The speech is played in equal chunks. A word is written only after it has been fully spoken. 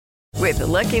With the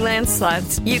Lucky Land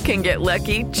Slots, you can get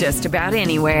lucky just about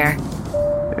anywhere.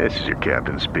 This is your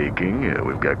captain speaking.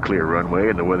 We've got clear runway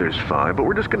and the weather's fine, but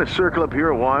we're just going to circle up here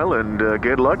a while and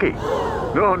get lucky.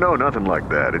 No, nothing like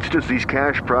that. It's just these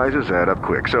cash prizes add up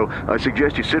quick. So I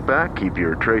suggest you sit back, keep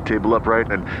your tray table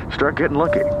upright, and start getting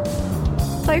lucky.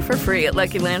 Play for free at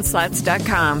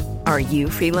LuckyLandSlots.com. Are you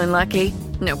feeling lucky?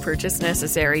 No purchase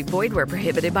necessary. Void where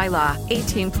prohibited by law.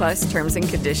 18+ terms and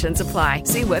conditions apply.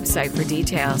 See website for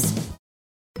details.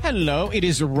 Hello, it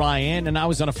is Ryan, and I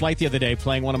was on a flight the other day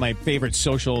playing one of my favorite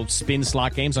social spin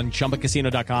slot games on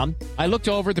ChumbaCasino.com. I looked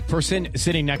over the person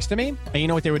sitting next to me, and you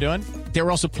know what they were doing? They were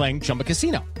also playing Chumba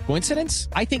Casino. Coincidence?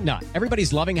 I think not.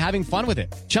 Everybody's loving having fun with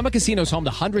it. Chumba Casino is home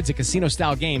to hundreds of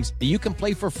casino-style games that you can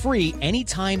play for free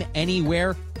anytime,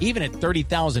 anywhere, even at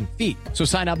 30,000 feet. So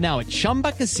sign up now at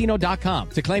ChumbaCasino.com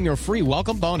to claim your free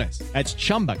welcome bonus. That's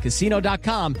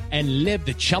ChumbaCasino.com and live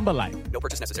the Chumba life. No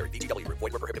purchase necessary. VGW. Void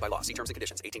where prohibited by law. See terms and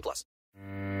conditions. 18+.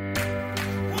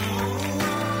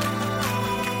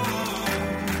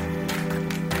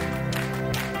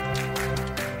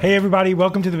 Hey everybody,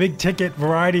 welcome to the Big Ticket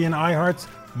Variety and iHeart's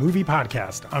movie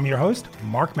podcast. I'm your host,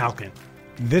 Mark Malkin.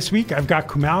 This week I've got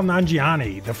Kumail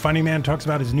Nanjiani. The funny man talks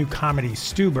about his new comedy,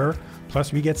 Stuber.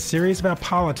 Plus we get serious about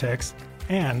politics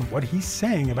and what he's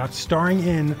saying about starring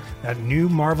in that new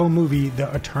Marvel movie,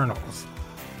 The Eternals.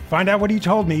 Find out what he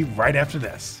told me right after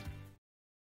this.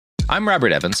 I'm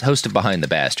Robert Evans, host of Behind the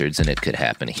Bastards, and It Could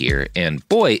Happen Here. And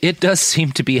boy, it does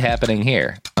seem to be happening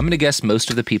here. I'm going to guess most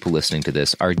of the people listening to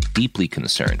this are deeply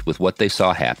concerned with what they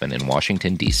saw happen in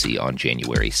Washington, D.C. on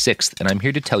January 6th. And I'm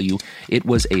here to tell you it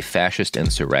was a fascist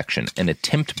insurrection, an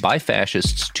attempt by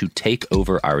fascists to take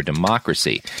over our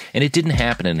democracy. And it didn't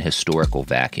happen in a historical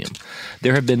vacuum.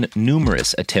 There have been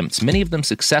numerous attempts, many of them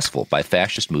successful, by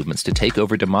fascist movements to take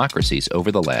over democracies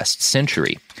over the last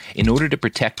century. In order to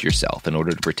protect yourself, in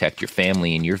order to protect your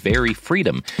family and your very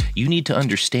freedom, you need to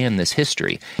understand this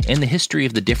history and the history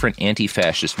of the different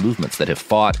anti-fascist movements that have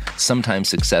fought, sometimes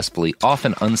successfully,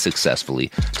 often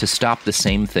unsuccessfully, to stop the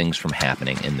same things from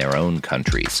happening in their own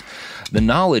countries. The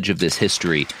knowledge of this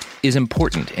history is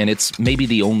important, and it's maybe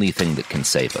the only thing that can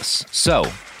save us. So,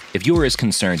 if you're as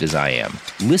concerned as I am,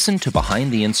 listen to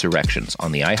Behind the Insurrections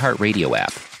on the iHeartRadio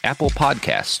app, Apple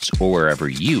Podcasts, or wherever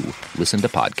you listen to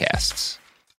podcasts.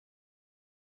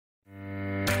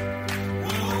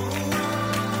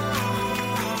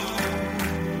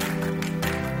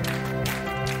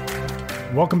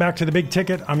 Welcome back to The Big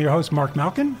Ticket. I'm your host, Mark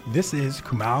Malkin. This is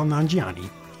Kumail Nanjiani.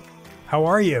 How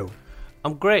are you?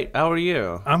 I'm great. How are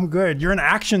you? I'm good. You're an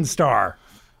action star.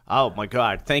 Oh, my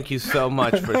God. Thank you so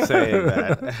much for saying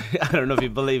that. I don't know if you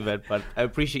believe it, but I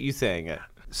appreciate you saying it.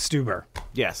 Stuber.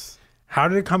 Yes. How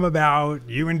did it come about?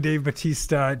 You and Dave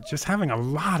Bautista just having a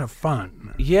lot of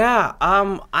fun. Yeah.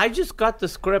 I just got the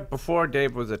script before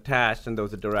Dave was attached, and there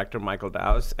was a director, Michael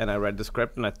Dowse, and I read the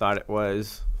script, and I thought it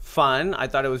was fun. I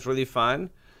thought it was really fun.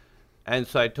 And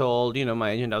so I told, my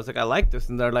agent, I was like, I like this.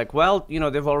 And they're like, well,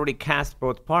 they've already cast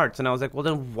both parts. And I was like, well,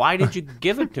 then why did you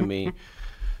give it to me?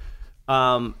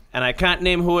 And I can't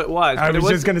name who it was. I was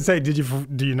just going to say,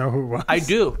 do you know who it was? I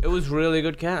do. It was really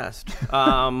good cast.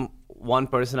 One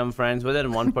person I'm friends with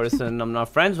and one person I'm not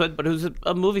friends with, but who's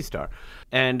a movie star.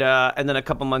 And then a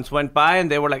couple months went by and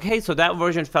they were like, hey, so that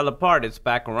version fell apart. It's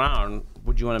back around.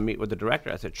 Would you want to meet with the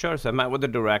director? I said, sure. So I met with the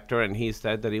director and he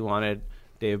said that he wanted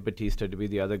Dave Bautista to be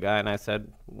the other guy. And I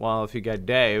said, well, if you get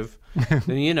Dave,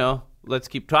 then, let's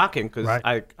keep talking. Because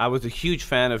right. I was a huge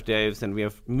fan of Dave's and we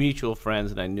have mutual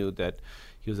friends and I knew that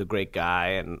he was a great guy.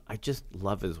 And I just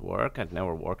love his work. I'd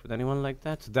never worked with anyone like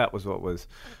that. So that was what was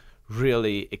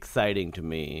really exciting to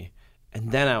me.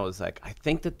 And then I was like, I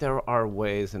think that there are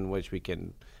ways in which we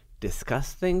can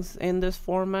discuss things in this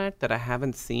format that I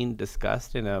haven't seen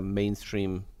discussed in a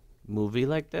mainstream movie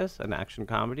like this, an action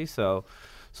comedy. So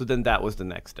then that was the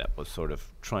next step, was sort of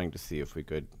trying to see if we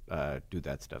could do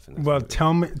that stuff in this movie.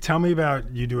 Tell me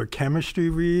about, you do a chemistry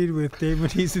read with Dave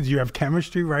Bautista. Do you have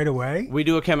chemistry right away? We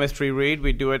do a chemistry read.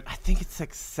 We do it, I think it's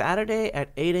like Saturday at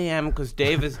 8 a.m. because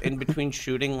Dave is in between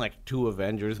shooting like 2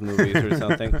 Avengers movies or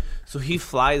something. So he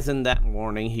flies in that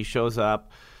morning. He shows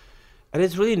up. And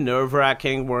it's really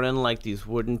nerve-wracking. We're in like these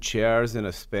wooden chairs in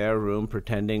a spare room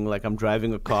pretending like I'm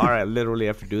driving a car. I literally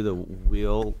have to do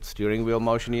the steering wheel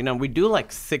motion. We do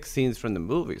like 6 scenes from the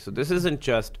movie. So this isn't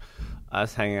just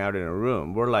us hanging out in a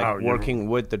room. We're like working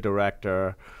with the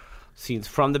director, scenes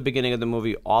from the beginning of the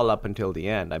movie all up until the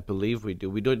end. I believe we do.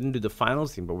 We didn't do the final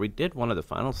scene, but we did one of the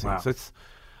final scenes. Wow. So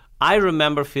I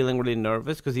remember feeling really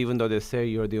nervous because even though they say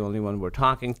you're the only one we're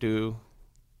talking to,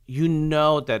 you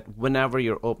know that whenever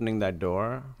you're opening that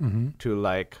door to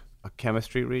like a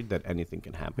chemistry read, that anything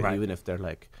can happen, even if they're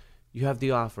like You have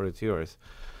the offer, it's yours.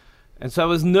 And so I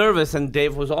was nervous, and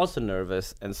Dave was also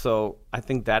nervous. And so I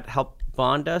think that helped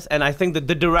bond us. And I think that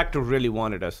the director really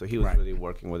wanted us, so he was really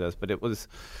working with us. But it was,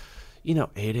 8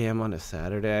 a.m. on a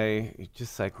Saturday.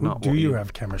 Just like, Who not do what you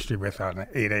have chemistry with on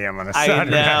 8 a.m. on a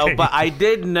Saturday? I know, but I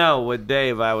did know with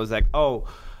Dave, I was like,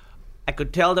 I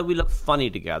could tell that we look funny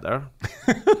together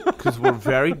because we're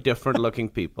very different looking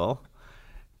people.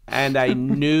 And I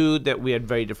knew that we had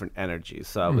very different energies.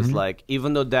 So I was like,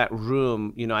 even though that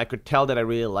room, I could tell that I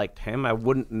really liked him. I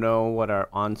wouldn't know what our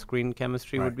on-screen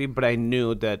chemistry would be, but I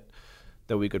knew that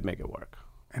we could make it work.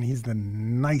 And he's the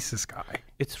nicest guy.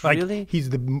 It's like, really? He's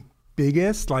the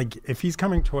biggest. Like, if he's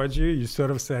coming towards you, you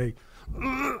sort of say,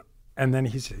 ugh, and then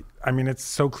it's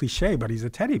so cliche, but he's a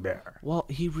teddy bear. Well,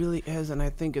 he really is. And I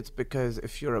think it's because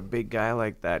if you're a big guy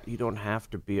like that, you don't have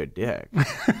to be a dick.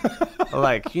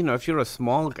 Like, if you're a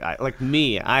small guy, like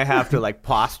me, I have to like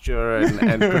posture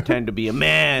and pretend to be a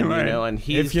man, Right. and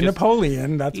he's if you're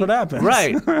Napoleon, that's what happens.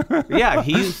 Right. Yeah,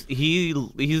 he's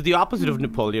the opposite of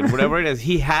Napoleon. Whatever it is,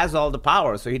 he has all the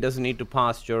power, so he doesn't need to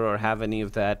posture or have any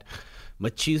of that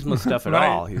machismo stuff at Right.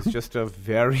 all. He's just a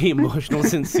very emotional,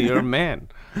 sincere man.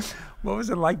 What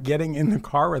was it like getting in the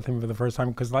car with him for the first time?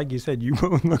 Because like you said, you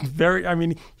both look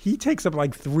he takes up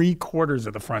like 3/4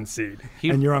 of the front seat,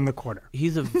 and you're on the corner.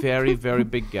 He's a very, very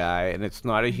big guy, and it's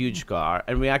not a huge car.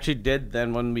 And we actually did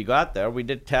then, when we got there, we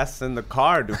did tests in the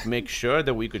car to make sure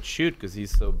that we could shoot because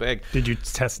he's so big. Did you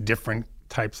test different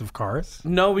types of cars?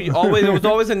 No, it was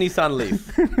always a Nissan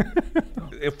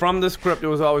Leaf. From the script, it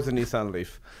was always a Nissan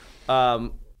Leaf.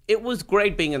 It was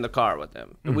great being in the car with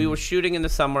him. We were shooting in the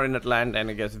summer in Atlanta, and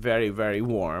it gets very, very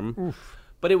warm. Oof.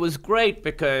 But it was great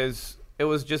because it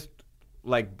was just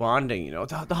like bonding,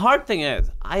 The hard thing is,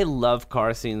 I love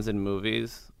car scenes in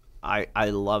movies. I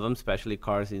love them, especially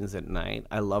car scenes at night.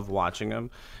 I love watching them.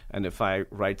 And if I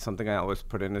write something, I always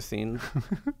put in a scene.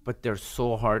 But they're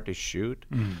so hard to shoot.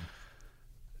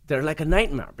 They're like a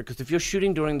nightmare because if you're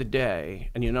shooting during the day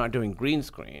and you're not doing green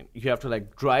screen, you have to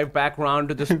like drive back around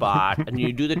to the spot and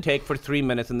you do the take for 3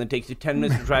 minutes and then it takes you 10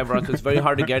 minutes to drive around. So it's very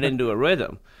hard to get into a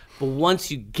rhythm. But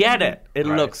once you get it, it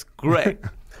looks great.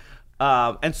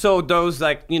 And so those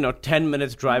 10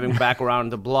 minutes driving back around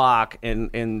the block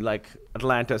in like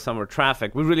Atlanta summer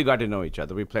traffic, we really got to know each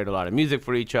other. We played a lot of music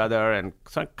for each other and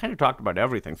so kind of talked about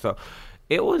everything. So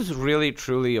it was really,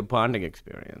 truly a bonding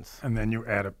experience. And then you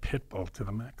add a pit bull to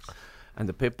the mix. And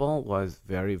the pit bull was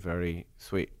very, very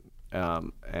sweet.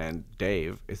 And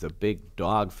Dave is a big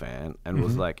dog fan and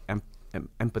was like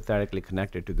empathetically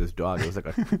connected to this dog. It was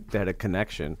like they had a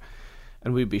connection.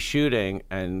 And we'd be shooting,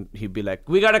 and he'd be like,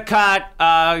 "We got to cut.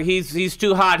 He's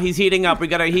too hot. He's heating up.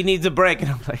 He needs a break."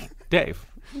 And I'm like, "Dave,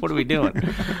 what are we doing?"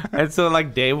 And so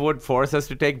like Dave would force us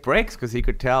to take breaks because he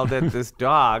could tell that this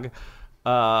dog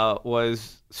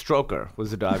was Stroker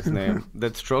was the dog's name.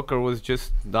 That Stroker was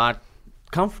just not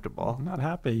comfortable. Not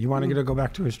happy. You want to get to go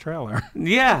back to his trailer.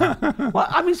 Yeah. Well,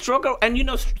 I mean, Stroker, and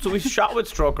so we shot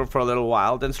with Stroker for a little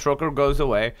while. Then Stroker goes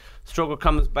away. Stroker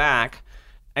comes back,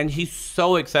 and he's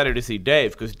so excited to see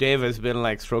Dave because Dave has been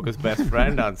like Stroker's best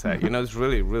friend on set. It's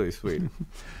really, really sweet.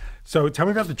 So tell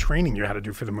me about the training you had to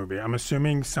do for the movie. I'm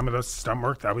assuming some of the stunt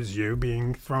work, that was you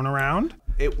being thrown around?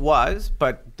 It was,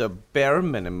 but the bare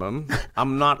minimum.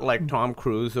 I'm not like Tom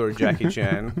Cruise or Jackie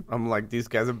Chan. I'm like, these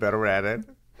guys are better at it.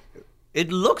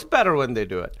 It looks better when they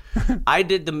do it. I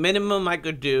did the minimum I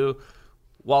could do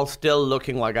while still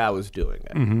looking like I was doing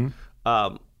it.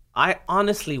 I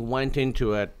honestly went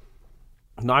into it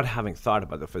not having thought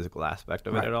about the physical aspect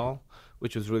of it at all,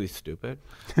 which was really stupid.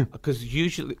 Because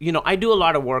usually, I do a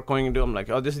lot of work going into. I'm like,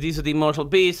 these are the emotional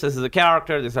beats. This is the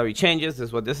character. This is how he changes. This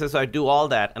is what this is. So I do all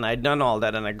that, and I'd done all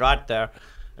that, and I got there,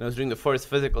 and I was doing the first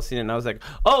physical scene, and I was like,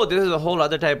 this is a whole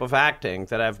other type of acting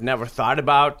that I've never thought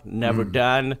about, never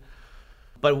done.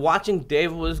 But watching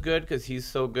Dave was good because he's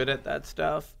so good at that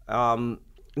stuff. And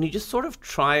you just sort of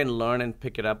try and learn and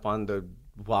pick it up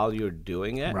while you're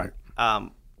doing it. Right.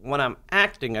 When I'm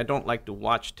acting, I don't like to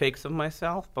watch takes of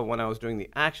myself, but when I was doing the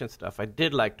action stuff, I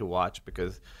did like to watch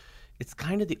because it's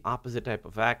kind of the opposite type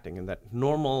of acting. In that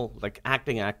normal, like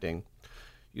acting,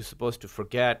 you're supposed to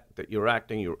forget that you're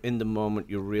acting, you're in the moment,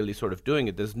 you're really sort of doing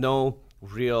it. There's no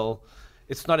real,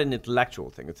 it's not an intellectual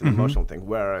thing, it's an emotional thing,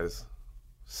 whereas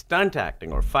stunt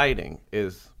acting or fighting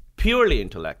is purely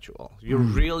intellectual. You're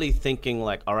really thinking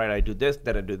like, all right, I do this,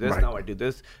 then I do this, now I do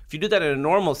this. If you do that in a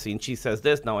normal scene, she says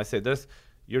this, now I say this,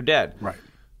 you're dead. Right.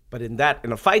 But in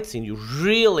a fight scene, you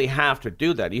really have to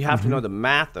do that. You have to know the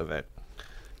math of it.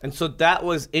 And so that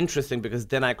was interesting because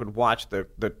then I could watch the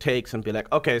takes and be like,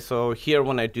 okay, so here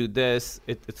when I do this,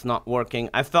 it's not working.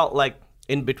 I felt like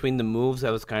in between the moves,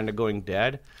 I was kind of going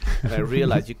dead. And I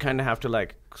realized you kind of have to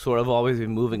like sort of always be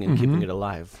moving and keeping it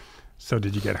alive. So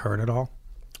did you get hurt at all?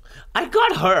 I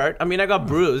got hurt. I mean, I got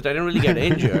bruised. I didn't really get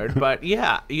injured. But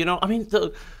yeah, I mean,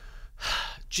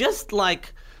 just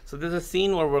like, so there's a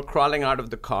scene where we're crawling out of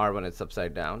the car when it's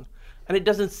upside down. And it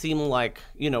doesn't seem like,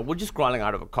 we're just crawling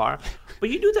out of a car. But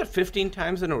you do that 15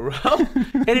 times in a row,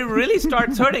 and it really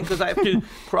starts hurting because I have to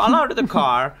crawl out of the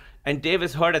car, and Dave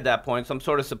is hurt at that point, so I'm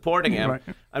sort of supporting him. Right.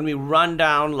 And we run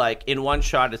down, like, in one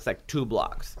shot, it's like 2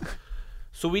 blocks.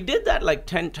 So we did that like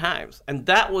 10 times. And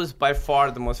that was by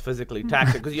far the most physically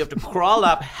taxing because you have to crawl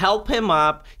up, help him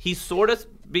up. He's sort of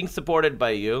being supported by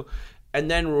you, and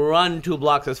then run 2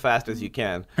 blocks as fast as you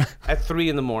can at 3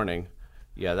 a.m.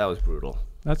 Yeah, that was brutal.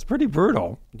 That's pretty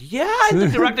brutal. Yeah, and the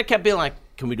director kept being like,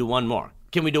 can we do one more?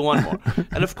 Can we do one more?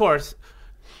 And of course,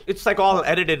 it's like all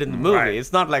edited in the movie. Right.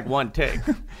 It's not like one take.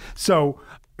 So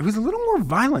it was a little more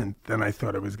violent than I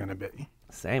thought it was going to be.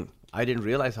 Same. I didn't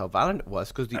realize how violent it was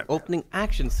because the opening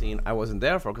action scene I wasn't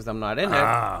there for because I'm not in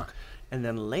it. And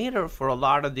then later for a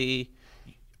lot of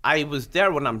I was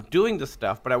there when I'm doing the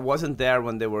stuff, but I wasn't there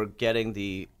when they were getting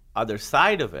the other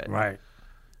side of it. Right.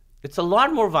 It's a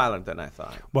lot more violent than I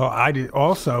thought. Well, I did.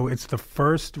 Also, it's the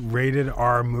first rated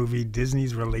R movie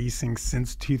Disney's releasing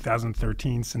since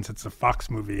 2013, since it's a Fox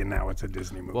movie and now it's a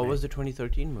Disney movie. What was the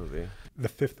 2013 movie? The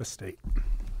Fifth Estate.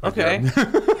 Okay.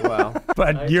 Well,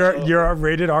 but you're a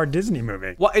rated R Disney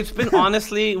movie. Well, it's been,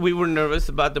 honestly, we were nervous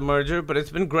about the merger, but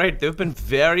it's been great. They've been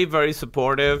very, very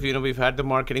supportive. We've had the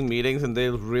marketing meetings, and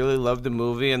they really love the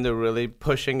movie, and they're really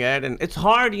pushing it. And it's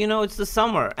hard, it's the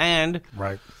summer, and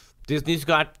right. Disney's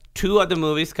got 2 other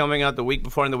movies coming out the week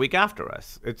before and the week after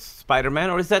us. It's Spider-Man,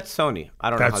 or is that Sony? I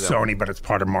don't know. That's Sony, but it's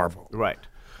part of Marvel. Right.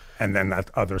 And then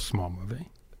that other small movie.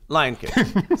 Lion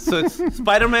King. So it's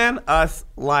Spider-Man, us,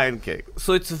 Lion King.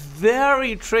 So it's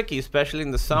very tricky, especially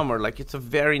in the summer. Like, it's a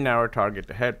very narrow target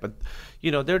to hit, but,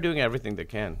 they're doing everything they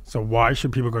can. So why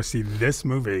should people go see this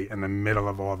movie in the middle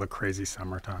of all the crazy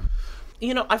summertime?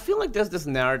 I feel like there's this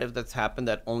narrative that's happened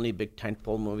that only big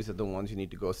tentpole movies are the ones you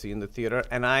need to go see in the theater,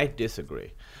 and I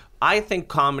disagree. I think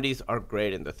comedies are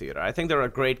great in the theater. I think they're a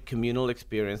great communal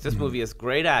experience. This movie has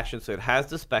great action, so it has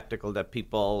the spectacle that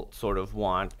people sort of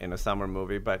want in a summer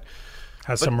movie, but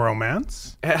some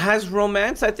romance? It has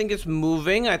romance. I think it's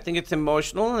moving. I think it's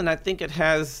emotional, and I think it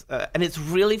has, and it's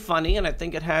really funny, and I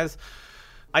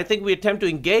think we attempt to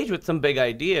engage with some big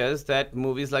ideas that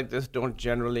movies like this don't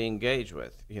generally engage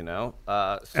with,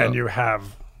 And you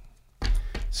have,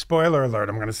 spoiler alert,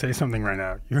 I'm going to say something right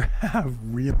now. You have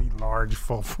really large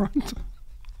full frontal.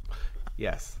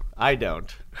 Yes, I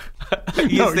don't.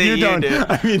 No, you don't. Do.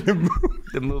 I mean,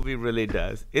 the movie really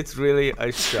does. It's really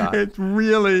a shock. It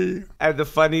really. And the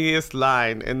funniest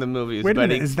line in the movie is Wait a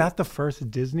minute, is that the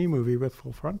first Disney movie with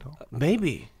full frontal?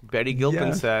 Maybe. Betty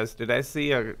Gilpin says, did I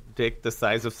see a dick the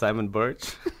size of Simon Birch?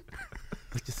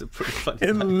 Which is a pretty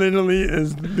funny line. Literally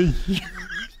is the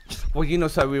Well,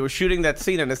 so we were shooting that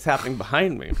scene, and it's happening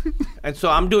behind me. And so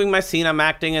I'm doing my scene, I'm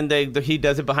acting, and he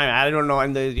does it behind me. I don't know,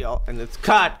 and they yell, and it's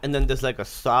cut, and then there's like a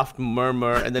soft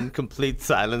murmur, and then complete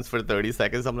silence for 30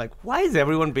 seconds. I'm like, why is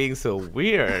everyone being so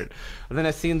weird? And then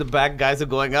I see in the back guys are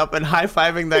going up and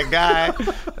high-fiving that guy.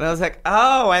 And I was like,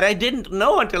 oh, and I didn't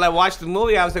know until I watched the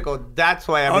movie. I was like, oh, that's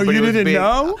why everybody was being... Oh, you didn't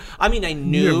know? I mean, I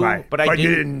knew, but I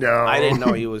didn't know. I didn't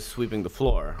know he was sweeping the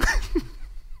floor.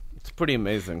 Pretty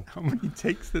amazing. How many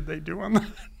takes did they do on that?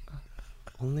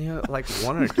 Only like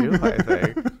 1 or 2, I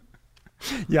think.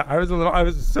 Yeah, I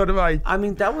was sort of like... I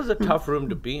mean, that was a tough room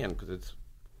to be in because it's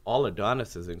all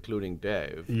Adonises, including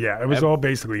Dave. Yeah, it was all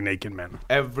basically naked men.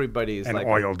 Everybody's and like...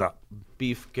 oiled up.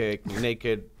 Beefcake,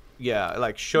 naked,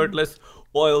 like shirtless,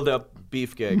 oiled up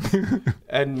beefcakes.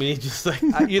 And me just like...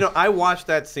 I watched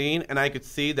that scene and I could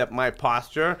see that my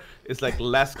posture is like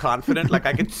less confident. Like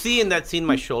I could see in that scene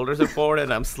my shoulders are forward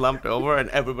and I'm slumped over and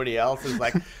everybody else is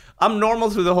like... I'm normal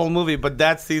through the whole movie, but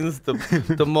that scene's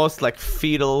the most like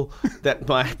fetal that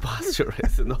my posture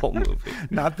is in the whole movie.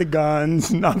 Not the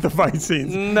guns, not the fight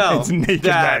scenes. No, it's naked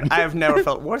men. I have never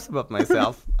felt worse about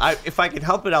myself. If I could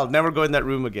help it, I'll never go in that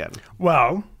room again.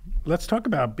 Well, let's talk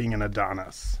about being an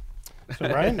Adonis. So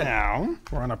right now,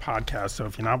 we're on a podcast, so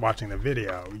if you're not watching the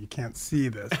video, you can't see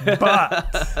this.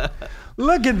 But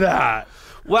look at that.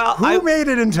 Well, Who made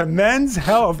it into Men's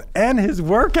Health and his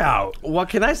workout? What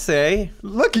can I say?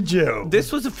 Look at you.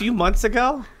 This was a few months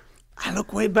ago. I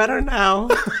look way better now.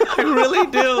 I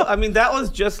really do. I mean, that was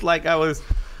just like I was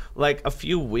like a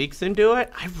few weeks into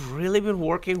it. I've really been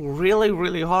working really,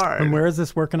 really hard. And where does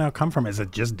this working out come from? Is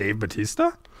it just Dave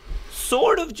Bautista?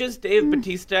 sort of just Dave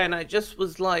Bautista, and I just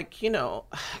was like,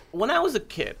 when I was a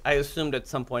kid, I assumed at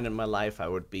some point in my life I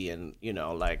would be in,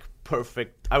 like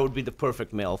perfect, I would be the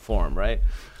perfect male form, right?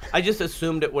 I just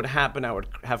assumed it would happen, I would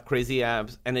have crazy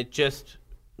abs, and it just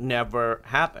never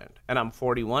happened. And I'm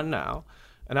 41 now,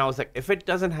 and I was like, if it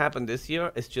doesn't happen this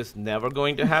year, it's just never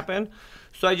going to happen.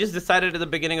 So I just decided at the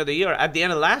beginning of the year, at the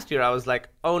end of last year, I was like,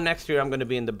 oh, next year I'm going to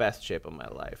be in the best shape of my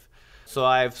life. So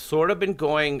I've sort of been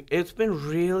going, it's been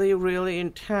really, really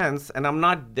intense, and I'm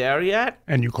not there yet.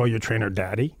 And you call your trainer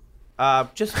Daddy?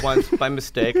 Just once by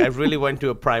mistake. I really went to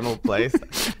a primal place.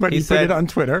 But he put it on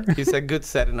Twitter. He said, good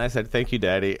set, and I said, thank you,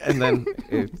 Daddy. And then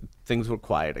things were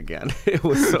quiet again. It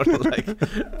was sort of like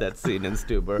that scene in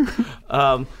Stuber.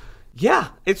 Yeah,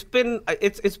 it's been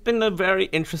a very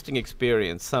interesting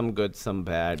experience. Some good, some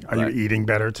bad. Are you eating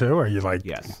better too? Or are you like...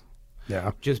 Yes.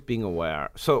 Yeah. Just being aware.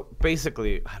 So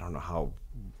basically, I don't know how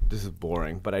this is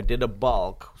boring, but I did a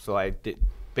bulk. So I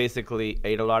basically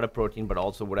ate a lot of protein, but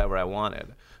also whatever I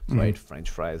wanted. So I ate French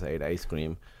fries, I ate ice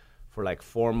cream for like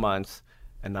 4 months,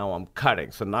 and now I'm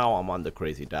cutting. So now I'm on the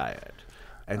crazy diet.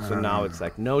 And so now it's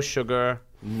like no sugar,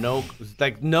 no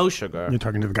sugar. You're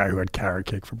talking to the guy who had carrot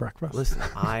cake for breakfast. Listen,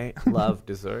 I love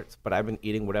desserts, but I've been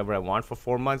eating whatever I want for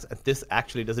 4 months, and this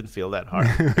actually doesn't feel that hard.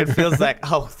 It feels like,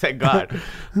 oh, thank God.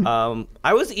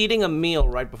 I was eating a meal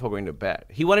right before going to bed.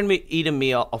 He wanted me to eat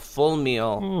a full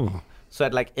meal. Ooh. So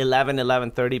at like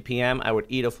 11:30 p.m., I would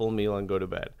eat a full meal and go to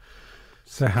bed.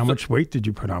 So how much weight did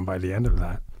you put on by the end of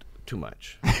that? Too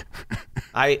much.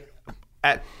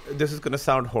 This is going to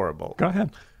sound horrible. Go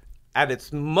ahead. At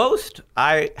its most,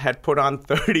 I had put on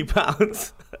 30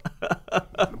 pounds.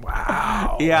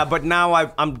 Wow. Yeah, but now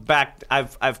I'm back.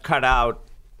 I've cut out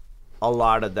a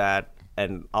lot of that,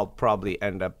 and I'll probably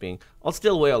end up I'll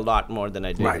still weigh a lot more than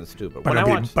I did in Stuber.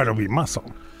 But it'll be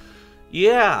muscle.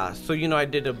 Yeah, so I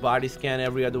did a body scan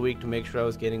every other week to make sure I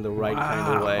was getting the right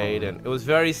kind of weight, and it was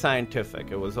very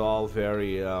scientific. It was all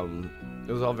very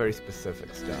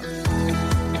specific stuff.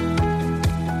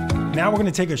 Now we're going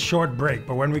to take a short break,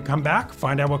 but when we come back,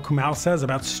 find out what Kumail says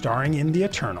about starring in The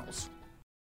Eternals.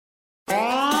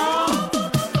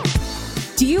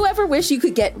 Do you ever wish you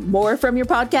could get more from your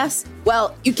podcast?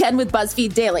 Well, you can with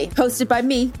BuzzFeed Daily, hosted by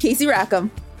me, Casey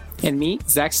Rackham. And me,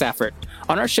 Zach Stafford.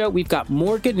 On our show, we've got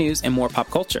more good news and more pop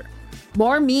culture.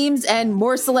 More memes and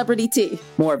more celebrity tea.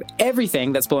 More of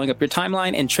everything that's blowing up your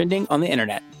timeline and trending on the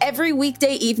internet. Every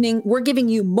weekday evening, we're giving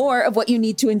you more of what you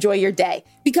need to enjoy your day.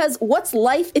 Because what's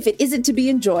life if it isn't to be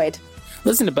enjoyed?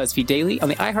 Listen to BuzzFeed Daily on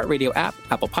the iHeartRadio app,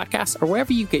 Apple Podcasts, or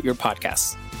wherever you get your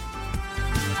podcasts.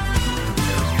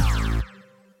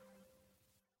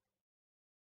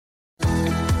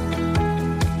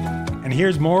 And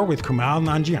here's more with Kumail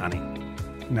Nanjiani.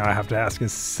 Now I have to ask,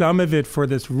 is some of it for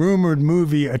this rumored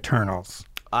movie Eternals?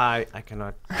 I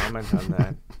cannot comment on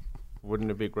that.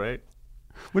 Wouldn't it be great?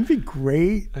 Wouldn't it be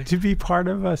great to be part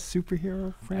of a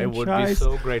superhero franchise? It would be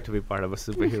so great to be part of a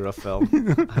superhero film.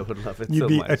 I would love it so much. You'd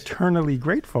be eternally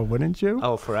grateful, wouldn't you?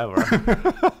 Oh, forever.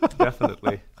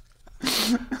 Definitely.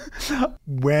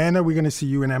 When are we going to see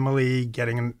you and Emily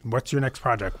what's your next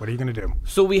project? What are you going to do?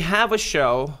 So we have a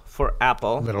show for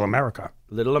Apple. Little America.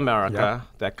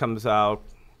 That comes out.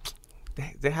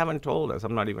 They haven't told us.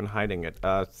 I'm not even hiding it.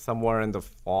 Somewhere in the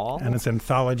fall. And it's an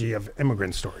anthology of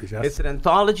immigrant stories, yes? It's an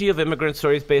anthology of immigrant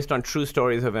stories based on true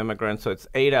stories of immigrants. So it's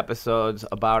 8 episodes,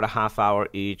 about a half hour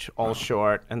each, all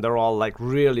short, and they're all like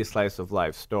really slice of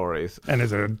life stories. And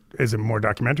is it more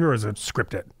documentary or is it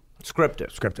scripted?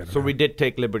 Scripted. So we did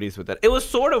take liberties with it. It was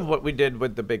sort of what we did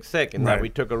with The Big Sick, in that we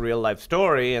took a real life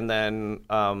story and then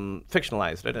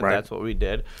fictionalized it, and that's what we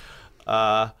did.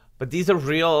 But these are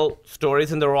real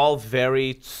stories, and they're all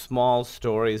very small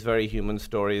stories, very human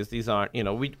stories. These aren't,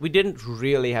 we didn't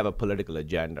really have a political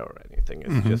agenda or anything.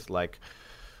 It's just like...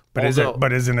 But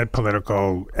isn't it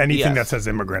political? Anything that says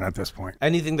immigrant at this point?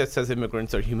 Anything that says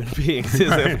immigrants are human beings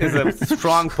is a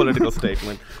strong political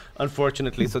statement,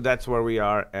 unfortunately. So that's where we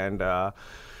are. And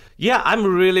I'm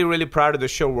really, really proud of the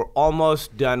show. We're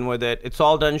almost done with it. It's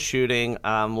all done shooting.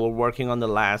 We're working on the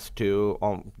last 2,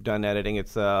 done editing.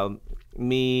 It's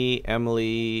me,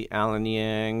 Emily, Alan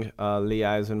Yang, Lee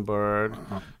Eisenberg,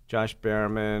 Josh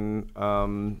Behrman,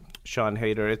 Sean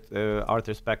Hayter,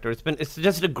 Arthur Spector. It's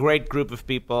just a great group of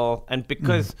people, and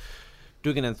because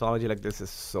doing an anthology like this is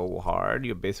so hard,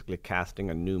 you're basically casting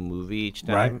a new movie each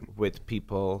time with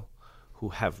people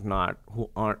who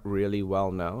aren't really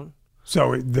well known.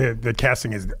 So the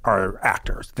casting are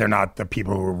actors. They're not the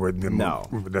people who were the No.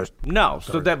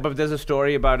 But there's a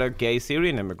story about a gay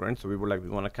Syrian immigrant. So we were like, we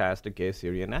want to cast a gay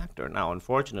Syrian actor. Now,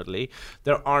 unfortunately,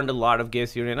 there aren't a lot of gay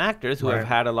Syrian actors who have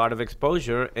had a lot of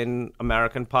exposure in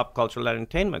American pop cultural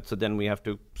entertainment. So then we have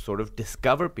to sort of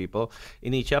discover people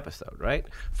in each episode, right?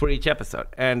 For each episode.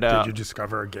 And did you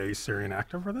discover a gay Syrian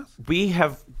actor for this? We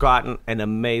have gotten an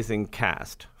amazing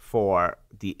cast for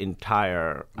the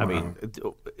entire. I mean,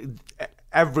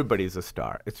 everybody's a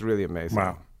star. It's really amazing.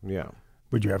 Wow. Yeah.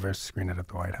 Would you ever screen it at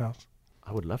the White House?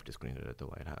 I would love to screen it at the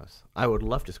White House.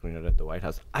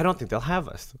 I don't think they'll have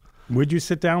us. Would you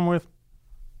sit down with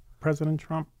President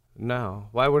Trump? No.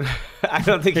 Why would I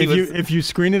don't think If you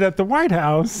screen it at the White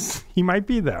House, he might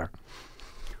be there.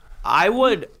 I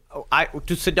would.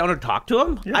 To sit down and talk to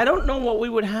him? Yeah. I don't know what we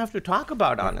would have to talk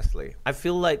about, honestly. I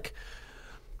feel like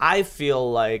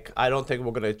I don't think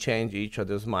we're going to change each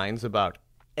other's minds about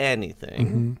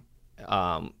anything.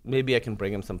 Mm-hmm. Maybe I can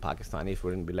bring him some Pakistani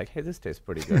food and be like, hey, this tastes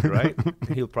pretty good, right?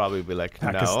 He'll probably be like,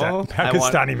 no.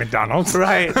 Pakistani McDonald's.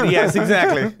 Right, yes,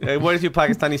 exactly. What is your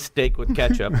Pakistani steak with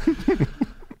ketchup?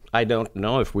 I don't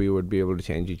know if we would be able to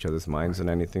change each other's minds on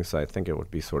anything, so I think it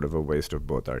would be sort of a waste of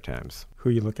both our times. Who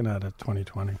are you looking at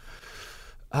 2020?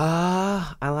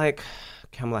 I like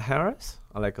Kamala Harris.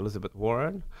 I like Elizabeth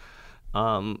Warren.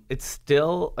 It's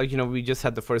still, we just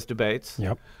had the first debates,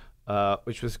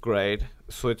 which was great.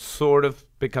 So it's sort of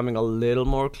becoming a little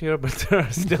more clear, but there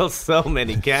are still so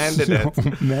many candidates.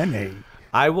 So many.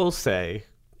 I will say,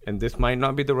 and this might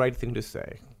not be the right thing to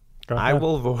say, I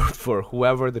will vote for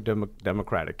whoever the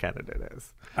Democratic candidate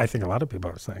is. I think a lot of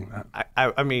people are saying that.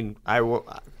 I mean, I will.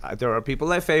 There are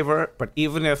people I favor, but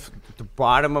even if the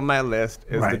bottom of my list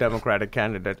is the Democratic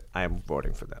candidate, I am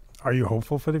voting for them. Are you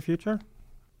hopeful for the future?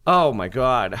 Oh my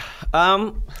God!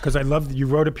 Because I love you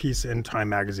wrote a piece in Time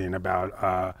magazine about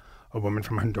a woman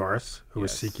from Honduras who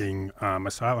was seeking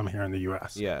asylum here in the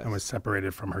U.S. and was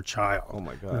separated from her child. Oh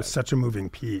my God! It was such a moving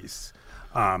piece.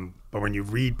 But when you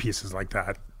read pieces like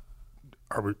that,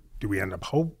 do we end up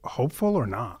hopeful or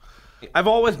not? I've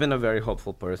always been a very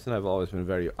hopeful person. I've always been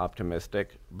very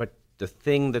optimistic. But the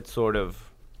thing that sort of,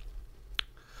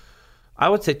 I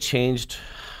would say changed,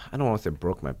 I don't want to say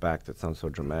broke my back, that sounds so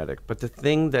dramatic, but the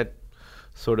thing that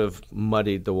sort of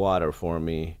muddied the water for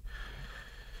me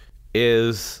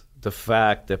is the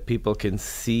fact that people can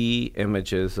see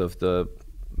images of the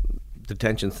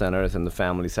detention centers and the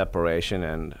family separation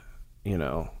and,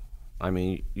 I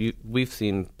mean, we've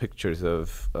seen pictures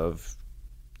of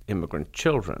immigrant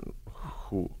children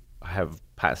who have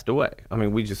passed away. I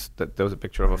mean, there was a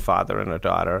picture of a father and a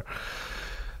daughter.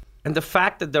 And the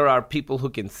fact that there are people who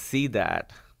can see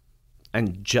that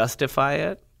and justify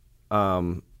it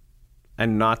and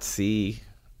not see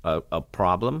a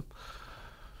problem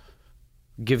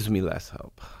gives me less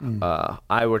hope.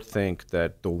 I would think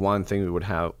that the one thing we would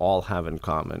all have in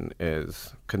common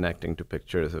is connecting to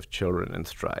pictures of children in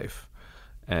strife.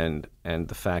 And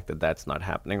the fact that that's not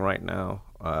happening right now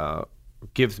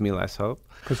gives me less hope.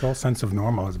 Because all sense of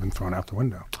normal has been thrown out the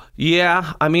window.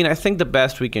 Yeah, I mean, I think the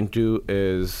best we can do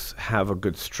is have a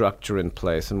good structure in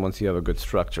place. And once you have a good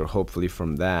structure, hopefully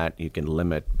from that, you can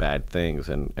limit bad things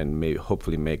and maybe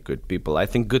hopefully make good people. I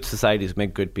think good societies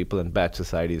make good people and bad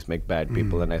societies make bad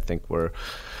people. And I think we're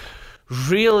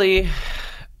really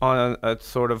on a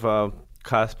sort of a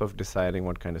cusp of deciding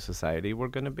what kind of society we're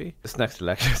going to be. This next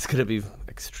election is going to be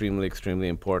extremely, extremely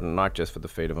important, not just for the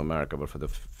fate of America, but for the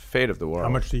fate of the world. How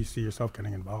much do you see yourself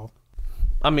getting involved?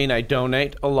 I mean, I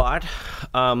donate a lot.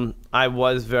 I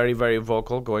was very, very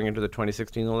vocal going into the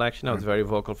 2016 election. I was very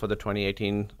vocal for the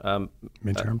 2018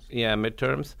 midterms.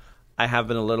 Midterms. I have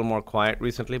been a little more quiet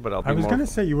recently, but I'll be more. I was going to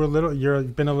say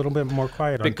you've been a little bit more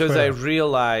quiet because on Twitter. I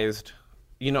realized,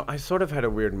 I sort of had a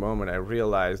weird moment. I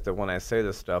realized that when I say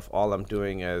this stuff, all I'm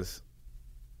doing is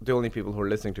the only people who are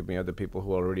listening to me are the people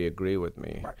who already agree with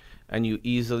me. Right. And you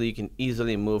can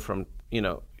easily move from,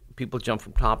 people jump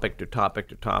from topic to topic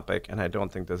to topic, and I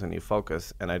don't think there's any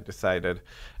focus. And I decided,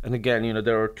 and again,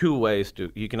 there are two ways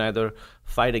you can either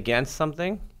fight against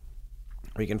something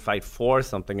or you can fight for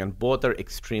something, and both are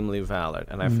extremely valid.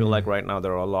 And I feel like right now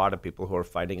there are a lot of people who are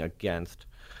fighting against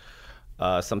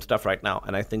some stuff right now,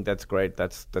 and I think that's great.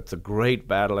 That's a great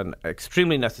battle and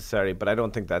extremely necessary, but I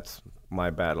don't think that's my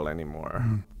battle anymore.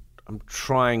 I'm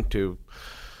trying to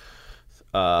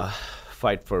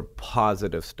fight for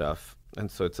positive stuff,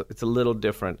 and so it's a little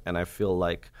different, and I feel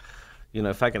like,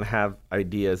 if I can have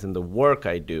ideas in the work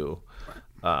I do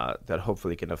that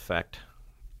hopefully can affect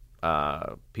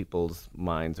people's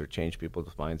minds or change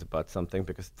people's minds about something,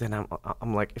 because then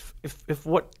I'm like,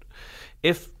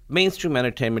 if mainstream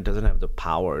entertainment doesn't have the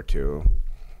power to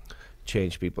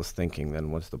change people's thinking,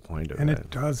 then what's the point of And it? it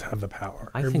does have the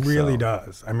power. I It think really so.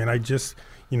 does. I mean,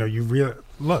 you really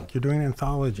look. You're doing an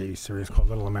anthology series called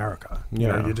Little America. You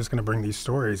know, Yeah. you're just going to bring these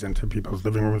stories into people's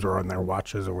living rooms or on their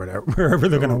watches or whatever, wherever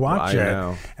they're going to watch I it,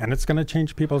 know. and it's going to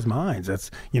change people's minds. That's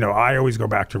I always go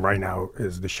back to right now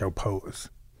is the show Pose.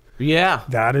 Yeah.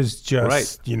 That is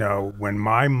just Right. when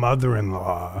my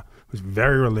mother-in-law who's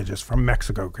very religious from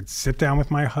Mexico could sit down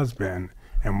with my husband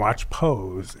and watch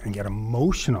Pose and get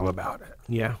emotional about it.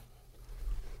 Yeah.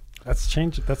 That's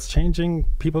changing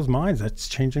people's minds. That's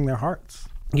changing their hearts.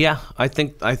 Yeah, I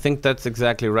think that's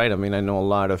exactly right. I mean, I know a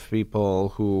lot of people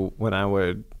who, when I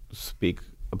would speak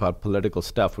about political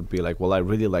stuff, would be like, "Well, I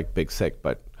really like Big Sick,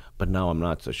 but now I'm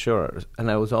not so sure." And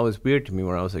it was always weird to me,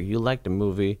 where I was like, "You liked a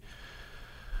movie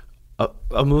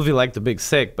like The Big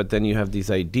Sick, but then you have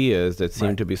these ideas that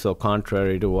seem to be so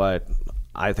contrary to what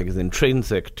I think is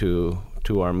intrinsic to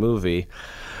our movie."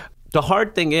 The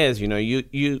hard thing is, you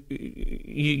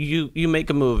make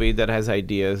a movie that has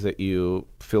ideas that you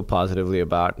feel positively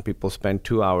about, and people spend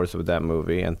 2 hours with that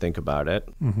movie and think about it,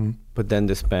 but then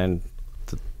they spend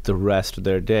the rest of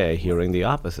their day hearing the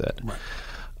opposite.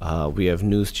 We have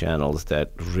news channels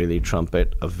that really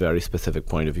trumpet a very specific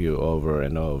point of view over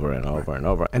and over and over and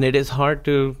over, and it is hard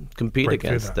to compete Break through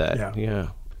against that, Yeah,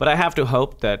 but I have to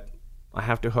hope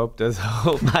there's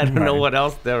hope. I don't know what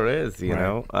else there is, you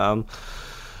know.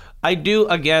 I do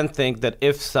again think that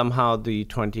if somehow the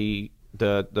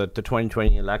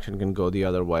 2020 election can go the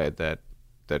other way, that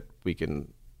we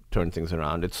can turn things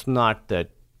around. It's not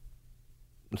that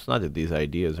these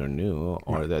ideas are new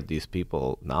or that these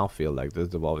people now feel like this.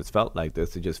 They've always felt like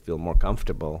this. They just feel more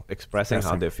comfortable expressing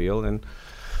how they feel, and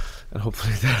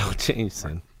hopefully that'll change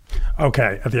soon.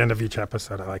 Okay, at the end of each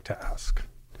episode, I like to ask,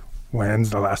 when's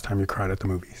the last time you cried at the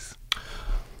movies?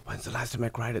 When's the last time I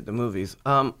cried at the movies?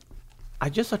 I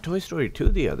just saw Toy Story 2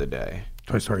 the other day.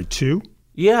 Toy Story 2?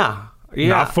 Yeah.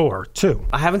 Not 4, 2.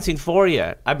 I haven't seen 4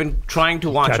 yet. I've been trying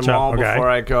to watch Catch them up, all okay. before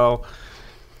I go.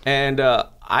 And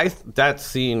that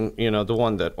scene, the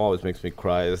one that always makes me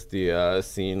cry is the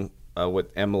scene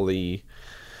with Emily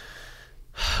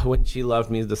when She Loved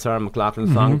Me, the Sarah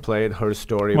McLachlan song played, her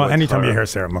story. Well, with anytime her. you hear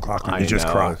Sarah McLachlan, you just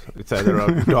know. cry. It's either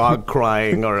a dog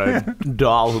crying or a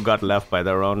doll who got left by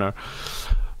their owner.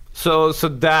 So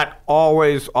that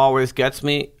always gets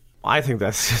me. I think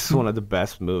that's just one of the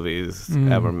best movies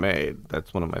ever made.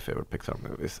 That's one of my favorite Pixar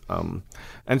movies.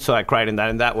 And so I cried in that,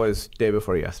 and that was day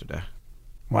before yesterday.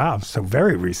 Wow, so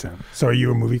very recent. So are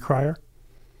you a movie crier?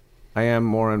 I am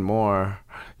more and more.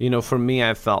 For me,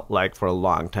 I felt like for a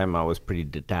long time I was pretty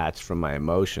detached from my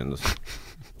emotions.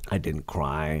 I didn't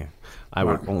cry. I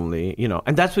would only,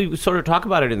 and that's what we sort of talk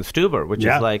about it in Stuber, which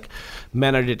is like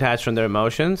men are detached from their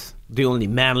emotions. The only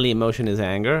manly emotion is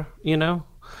anger,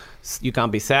 You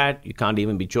can't be sad. You can't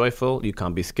even be joyful. You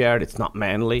can't be scared. It's not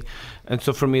manly. And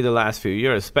so for me, the last few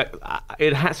years,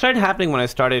 it started happening when I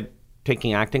started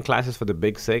taking acting classes for The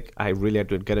Big Sick. I really had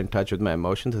to get in touch with my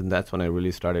emotions, and that's when I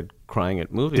really started crying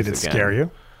at movies again. Did it scare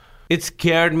you? It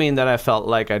scared me in that I felt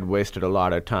like I'd wasted a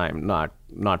lot of time not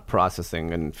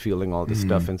processing and feeling all this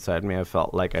stuff inside me. I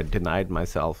felt like I denied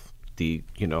myself the,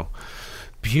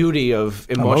 beauty of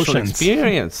emotional Emotions.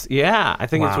 experience. Yeah, I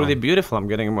think it's Wow. really beautiful. I'm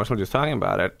getting emotional just talking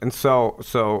about it. And so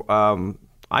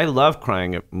I love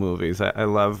crying at movies. I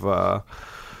love,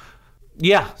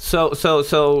 So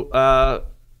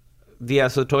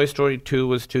Toy Story 2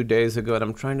 was 2 days ago, and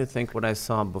I'm trying to think what I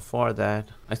saw before that.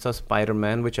 I saw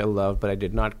Spider-Man, which I loved, but I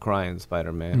did not cry in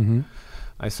Spider-Man.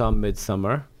 I saw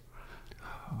Midsommar.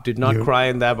 Did not cry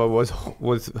in that, but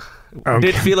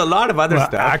did feel a lot of other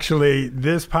stuff. Actually,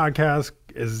 this podcast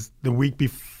is the week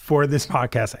before this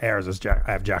podcast airs.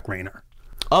 I have Jack Rayner,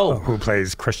 who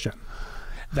plays Christian.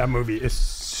 That movie is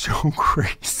so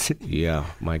crazy. Yeah,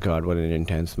 my God, what an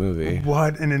intense movie.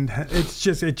 What an intense!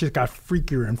 It just got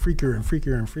freakier and freakier and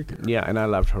freakier and freakier. Yeah, and I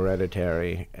loved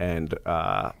Hereditary, and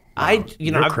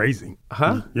You're crazy,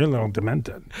 huh? You're a little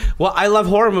demented. Well, I love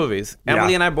horror movies.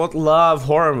 Emily Yeah. and I both love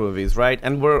horror movies, right?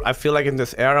 And I feel like in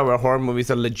this era where horror movies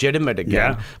are legitimate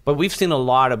again. Yeah. But we've seen a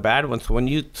lot of bad ones. So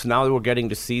now we're getting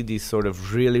to see these sort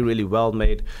of really, really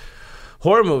well-made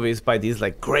horror movies by these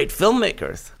like great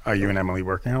filmmakers. Are you and Emily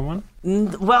working on one?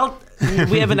 Well,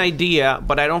 we have an idea,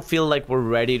 but I don't feel like we're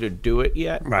ready to do it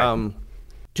yet. Right.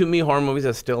 To me, horror movies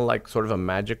are still like sort of a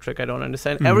magic trick I don't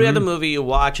understand. Every other movie you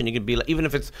watch, and you could be like, even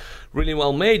if it's really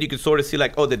well made, you could sort of see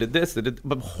like, oh, they did this,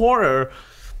 but horror,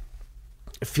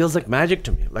 it feels like magic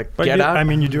to me. Like, But Get Out. I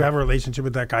mean, you do have a relationship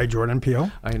with that guy Jordan Peele.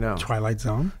 I know. Twilight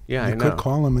Zone. Yeah, you I could know.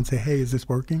 call him and say, "Hey, is this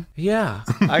working?" Yeah,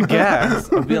 I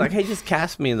guess. I'd be like, hey, just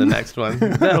cast me in the next one.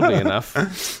 That'll be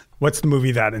enough. What's the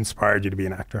movie that inspired you to be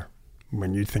an actor?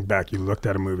 when you think back, you looked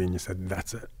at a movie and you said,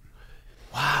 that's it?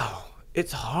 Wow,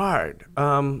 it's hard.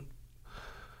 To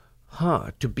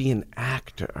be an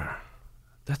actor.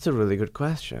 That's a really good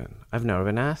question. I've never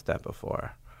been asked that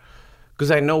before.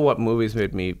 Because I know what movies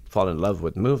made me fall in love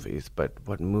with movies, but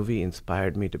what movie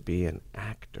inspired me to be an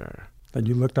actor? That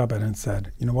you looked up at it and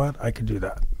said, you know what, I could do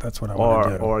that. That's what I want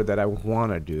to do. Or that I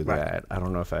want to do that. Right. I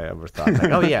don't know if I ever thought,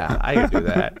 like, oh yeah, I could do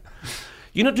that.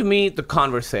 You know, to me, The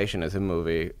Conversation is a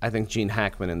movie. I think Gene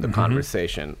Hackman in The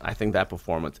Conversation, I think that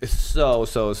performance is so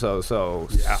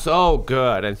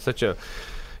good, and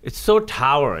it's so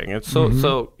towering. It's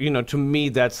so you know, to me,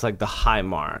 that's like the high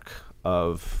mark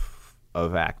of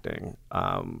acting.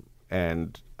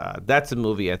 And that's a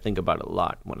movie I think about a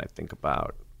lot when I think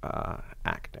about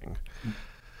acting.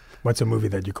 What's a movie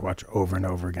that you could watch over and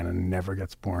over again and never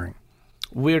gets boring?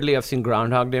 Weirdly, I've seen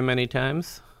Groundhog Day many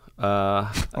times.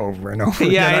 Over and over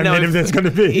yeah, again. I know. If there's going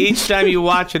to be. Each time you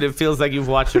watch it, it feels like you've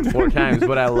watched it 4 times,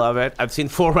 but I love it. I've seen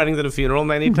 4 Weddings and a Funeral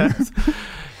many times.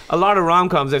 A lot of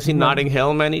rom-coms. I've seen Notting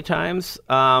Hill many times.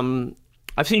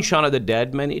 I've seen Shaun of the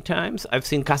Dead many times. I've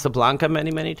seen Casablanca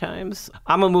many, many times.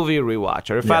 I'm a movie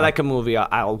rewatcher. If I like a movie,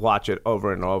 I'll watch it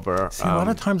over and over. See, a lot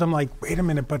of times I'm like, wait a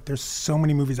minute, but there's so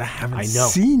many movies I haven't know.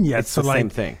 seen yet. It's so the like, same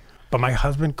thing. But my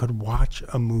husband could watch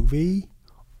a movie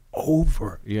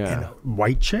over. Yeah. And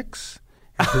White Chicks.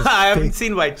 I haven't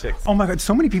seen White Chicks. Oh my God,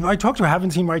 so many people I talk to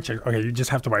haven't seen White Chicks. Okay, you just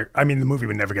have to wait. I mean, the movie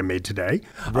would never get made today.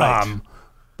 Right.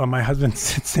 But my husband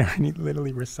sits there and he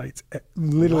literally recites,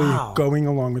 going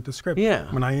along with the script.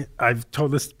 Yeah. When I've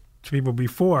told this to people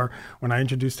before, when I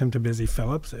introduced him to Busy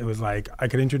Phillips, it was like I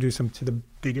could introduce him to the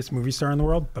biggest movie star in the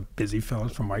world, but Busy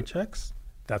Phillips from White Chicks.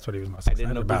 That's what he was most excited about.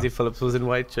 I didn't know Busy Phillips was in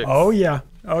White Chicks. Oh yeah,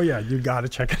 you got to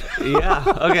check it out. Yeah,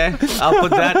 okay. I'll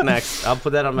put that next. I'll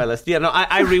put that on my list. Yeah, no,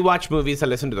 I rewatch movies. I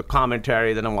listen to the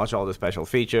commentary, then I watch all the special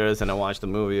features, and I watch the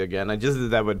movie again. I just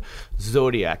did that with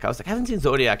Zodiac. I was like, I haven't seen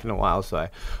Zodiac in a while, so I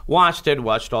watched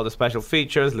all the special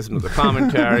features, listened to the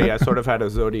commentary. I sort of had a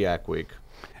Zodiac week.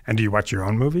 And do you watch your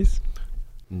own movies?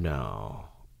 No.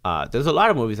 There's a lot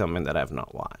of movies I'm in that I've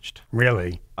not watched.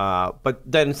 Really? But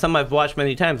then some I've watched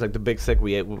many times, like The Big Sick.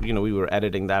 We were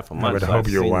editing that for months. I would hope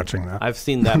you were watching that. I've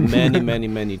seen that many, many,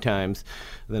 many times.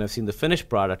 And then I've seen the finished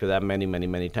product of that many, many,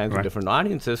 many times with different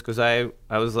audiences, because I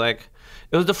was like,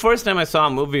 it was the first time I saw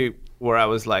a movie where I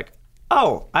was like,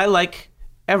 oh, I like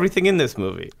everything in this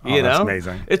movie. You know? That's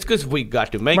amazing. It's because we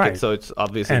got to make it, so it's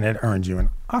obviously. And it earned you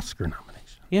an Oscar nomination.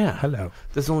 Yeah. Hello.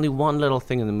 There's only one little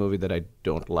thing in the movie that I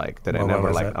don't like, that I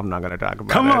never like. I'm not going to talk about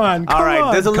it. Come on. All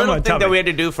right. There's a little thing that me. we had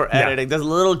to do for editing. There's a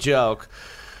little joke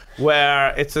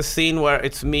where it's a scene where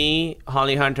it's me,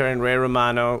 Holly Hunter, and Ray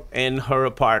Romano in her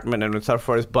apartment, and it's our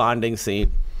first bonding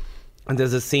scene. And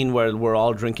there's a scene where we're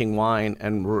all drinking wine,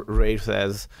 and Ray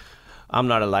says, I'm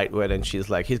not a lightweight, and she's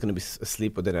like, he's going to be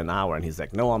asleep within an hour. And he's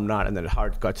like, no, I'm not. And then it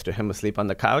hard cuts to him asleep on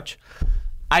the couch.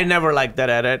 I never liked that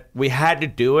edit. We had to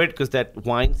do it because that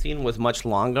wine scene was much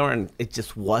longer and it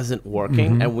just wasn't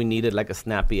working, and we needed like a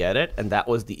snappy edit, and that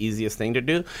was the easiest thing to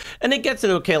do. And it gets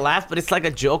an okay laugh, but it's like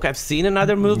a joke I've seen in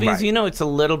other movies. Right. You know, it's you a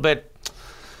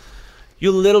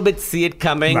little bit see it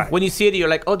coming. Right. When you see it, you're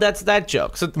like, oh, that's that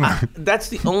joke. So that's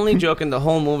the only joke in the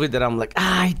whole movie that I'm like,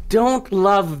 I don't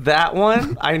love that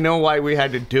one. I know why we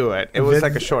had to do it. It was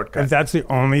like a shortcut. If that's the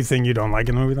only thing you don't like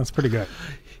in the movie, that's pretty good.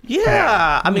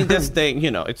 Yeah, I mean, this thing,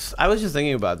 I was just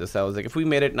thinking about this. I was like, if we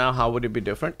made it now, how would it be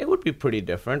different? It would be pretty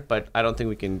different, but I don't think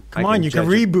we can. Come on, you can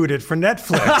reboot it for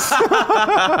Netflix.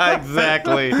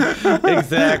 Exactly.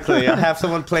 I'll have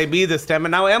someone play me this time,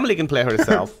 and now Emily can play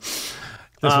herself.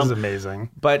 This was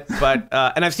amazing. But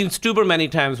and I've seen Stuber many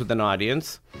times with an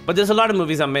audience. But there's a lot of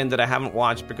movies I'm in that I haven't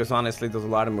watched, because honestly, there's a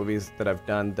lot of movies that I've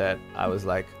done that I was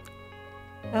like,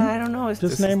 I don't know.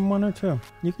 Just name one or two.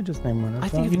 You could just name one or two. I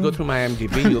think if you go through my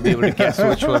IMDb, you'll be able to guess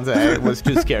which ones I was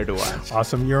too scared to watch.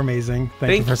 Awesome. You're amazing.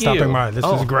 Thank you for stopping by. This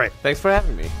was great. Thanks for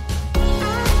having me.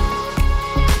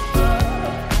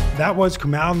 That was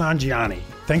Kumail Nanjiani.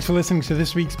 Thanks for listening to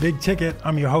this week's Big Ticket.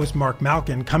 I'm your host, Mark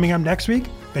Malkin. Coming up next week,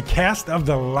 the cast of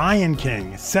The Lion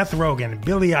King, Seth Rogen,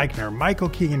 Billy Eichner, Michael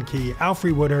Keegan-Key,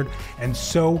 Alfre Woodard, and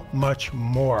so much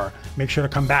more. Make sure to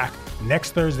come back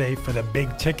next Thursday for the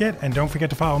Big Ticket, and don't forget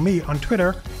to follow me on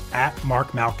Twitter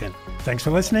 @MarkMalkin. Thanks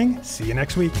for listening. See you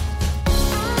next week.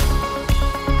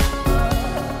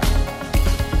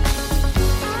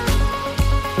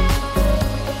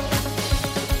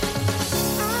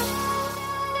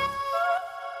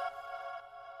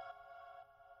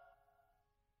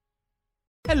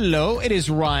 Hello, it is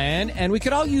Ryan, and we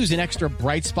could all use an extra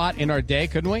bright spot in our day,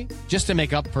 couldn't we? Just to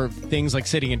make up for things like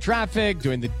sitting in traffic,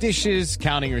 doing the dishes,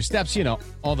 counting your steps, you know,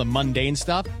 all the mundane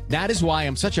stuff. That is why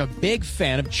I'm such a big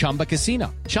fan of Chumba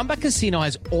Casino. Chumba Casino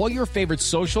has all your favorite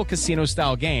social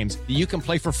casino-style games that you can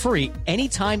play for free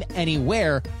anytime,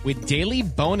 anywhere with daily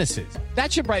bonuses.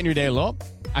 That should brighten your day a little.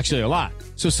 Actually, a lot.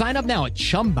 So sign up now at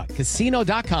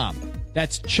ChumbaCasino.com.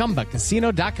 That's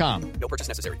ChumbaCasino.com. No purchase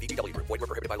necessary. VGW Group. Void where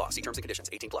prohibited by law. See terms and conditions.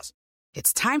 18+.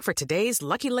 It's time for today's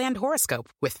Lucky Land horoscope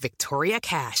with Victoria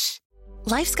Cash.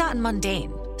 Life's gotten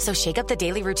mundane, so shake up the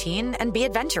daily routine and be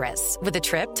adventurous with a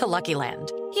trip to Lucky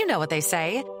Land. You know what they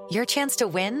say. Your chance to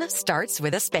win starts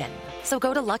with a spin. So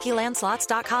go to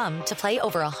LuckyLandSlots.com to play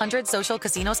over 100 social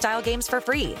casino-style games for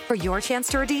free for your chance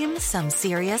to redeem some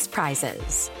serious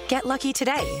prizes. Get lucky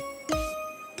today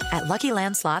at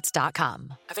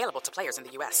LuckyLandSlots.com. Available to players in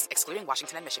the U.S., excluding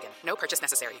Washington and Michigan. No purchase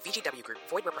necessary. VGW Group.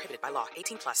 Void where prohibited by law.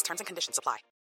 18+. Terms and conditions apply.